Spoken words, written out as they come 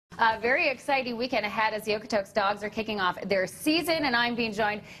A very exciting weekend ahead as the Okotoks Dawgs are kicking off their season, and I'm being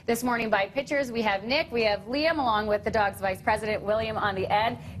joined this morning by pitchers. We have Nick, we have Liam, along with the Dawgs Vice President, William, on the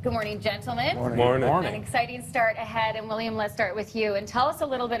end. Good morning, gentlemen. Morning. An exciting start ahead, and William, let's start with you. And tell us a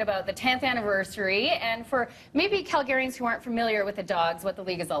little bit about the 10th anniversary, and for maybe Calgarians who aren't familiar with the Dawgs, what the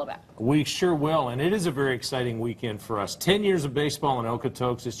league is all about. We sure will, and it is a very exciting weekend for us. 10 years of baseball in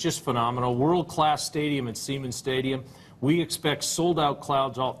Okotoks. It's just phenomenal. World-class stadium at Siemens Stadium. We expect sold-out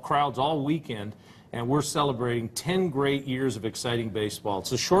crowds all weekend, and we're celebrating 10 great years of exciting baseball.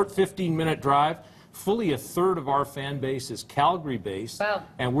 It's a short 15-minute drive. Fully a third of our fan base is Calgary-based, wow.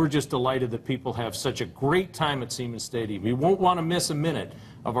 And we're just delighted that people have such a great time at Siemens Stadium. You won't want to miss a minute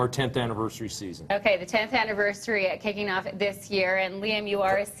of our 10th anniversary season. Okay, the 10th anniversary kicking off this year, and Liam, you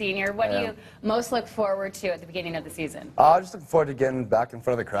are a senior. What do you most look forward to at the beginning of the season? Just looking forward to getting back in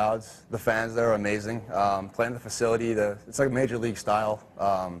front of the crowds. The fans there are amazing. Playing the facility, it's like major league style.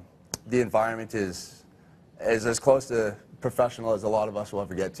 The environment is as close to professional as a lot of us will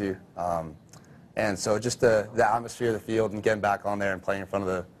ever get to. And so just the atmosphere of the field and getting back on there and playing in front of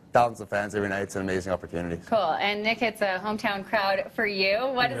the thousands of fans every night, it's an amazing opportunity. Cool. And Nick, it's a hometown crowd for you.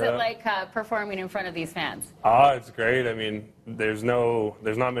 What is it like performing in front of these fans? It's great. I mean, there's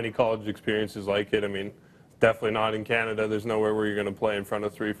not many college experiences like it. I mean, definitely not in Canada. There's nowhere where you're going to play in front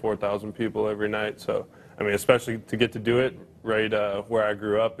of 3,000–4,000 people every night. So, I mean, especially to get to do it right where I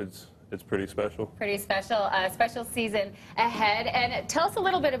grew up, it's pretty special. Pretty special. Special season ahead. And tell us a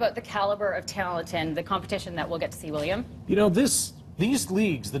little bit about the caliber of talent and the competition that we'll get to see, William. You know, these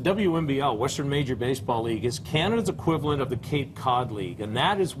leagues, the WNBL, Western Major Baseball League, is Canada's equivalent of the Cape Cod League, and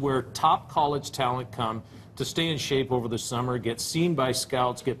that is where top college talent come to stay in shape over the summer, get seen by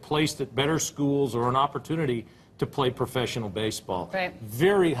scouts, get placed at better schools, or an opportunity to play professional baseball. Right.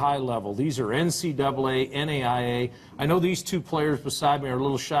 Very high level. These are NCAA, NAIA. I know these two players beside me are a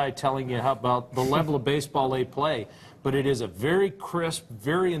little shy telling you about the level of baseball they play, but it is a very crisp,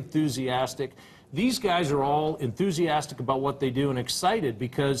 very enthusiastic. These guys are all enthusiastic about what they do and excited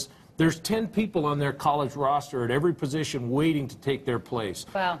because there's 10 people on their college roster at every position waiting to take their place.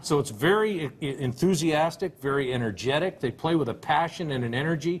 Wow. So it's very enthusiastic, very energetic. They play with a passion and an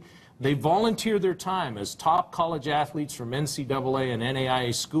energy. They volunteer their time as top college athletes from NCAA and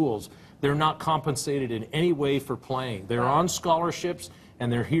NAIA schools. They're not compensated in any way for playing. They're on scholarships,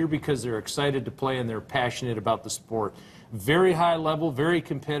 and they're here because they're excited to play and they're passionate about the sport. Very high level, very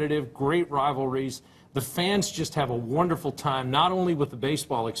competitive, great rivalries. The fans just have a wonderful time, not only with the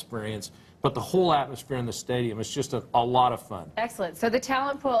baseball experience, but the whole atmosphere in the stadium. It's just a lot of fun. Excellent. So the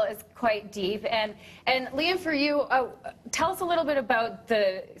talent pool is quite deep. And Liam, for you, tell us a little bit about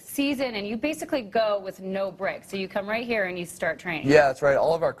the season. And you basically go with no break. So you come right here and you start training. Yeah, that's right.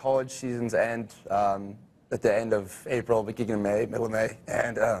 All of our college seasons end at the end of April, beginning of May, middle of May.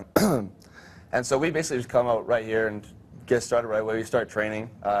 And so we basically just come out right here and get started right away. We start training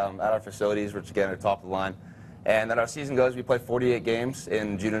at our facilities, which again are top of the line. And then our season goes, we play 48 games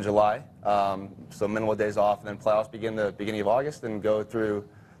in June and July, so minimal days off, and then playoffs begin the beginning of August and go through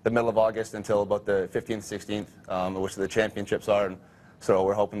the middle of August until about the 15th, 16th, which the championships are. And so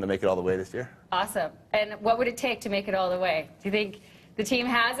we're hoping to make it all the way this year. Awesome. And what would it take to make it all the way? Do you think the team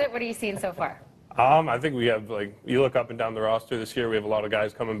has it? What are you seeing so far? I think we have, you look up and down the roster this year, we have a lot of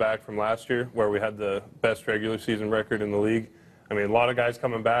guys coming back from last year where we had the best regular season record in the league. I mean, a lot of guys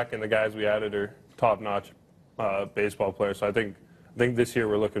coming back, and the guys we added are top-notch baseball players. So I think this year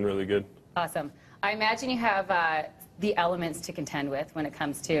we're looking really good. Awesome. I imagine you have the elements to contend with when it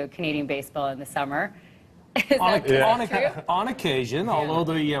comes to Canadian baseball in the summer. On occasion,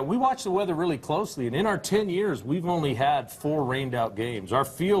 although we watch the weather really closely, and in our 10 years, we've only had 4 rained-out games. Our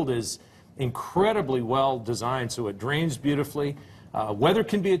field is incredibly well designed, so it drains beautifully. Weather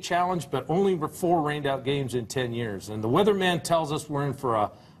can be a challenge, but only 4 rained-out games in 10 years. And the weatherman tells us we're in for a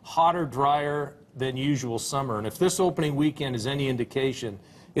hotter, drier than usual summer. And if this opening weekend is any indication,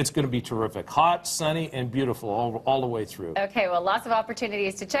 it's going to be terrific. Hot, sunny, and beautiful all the way through. Okay, well, lots of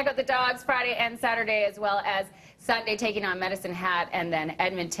opportunities to check out the Dawgs Friday and Saturday, as well as Sunday taking on Medicine Hat and then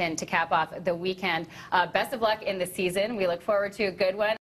Edmonton to cap off the weekend. Best of luck in the season. We look forward to a good one.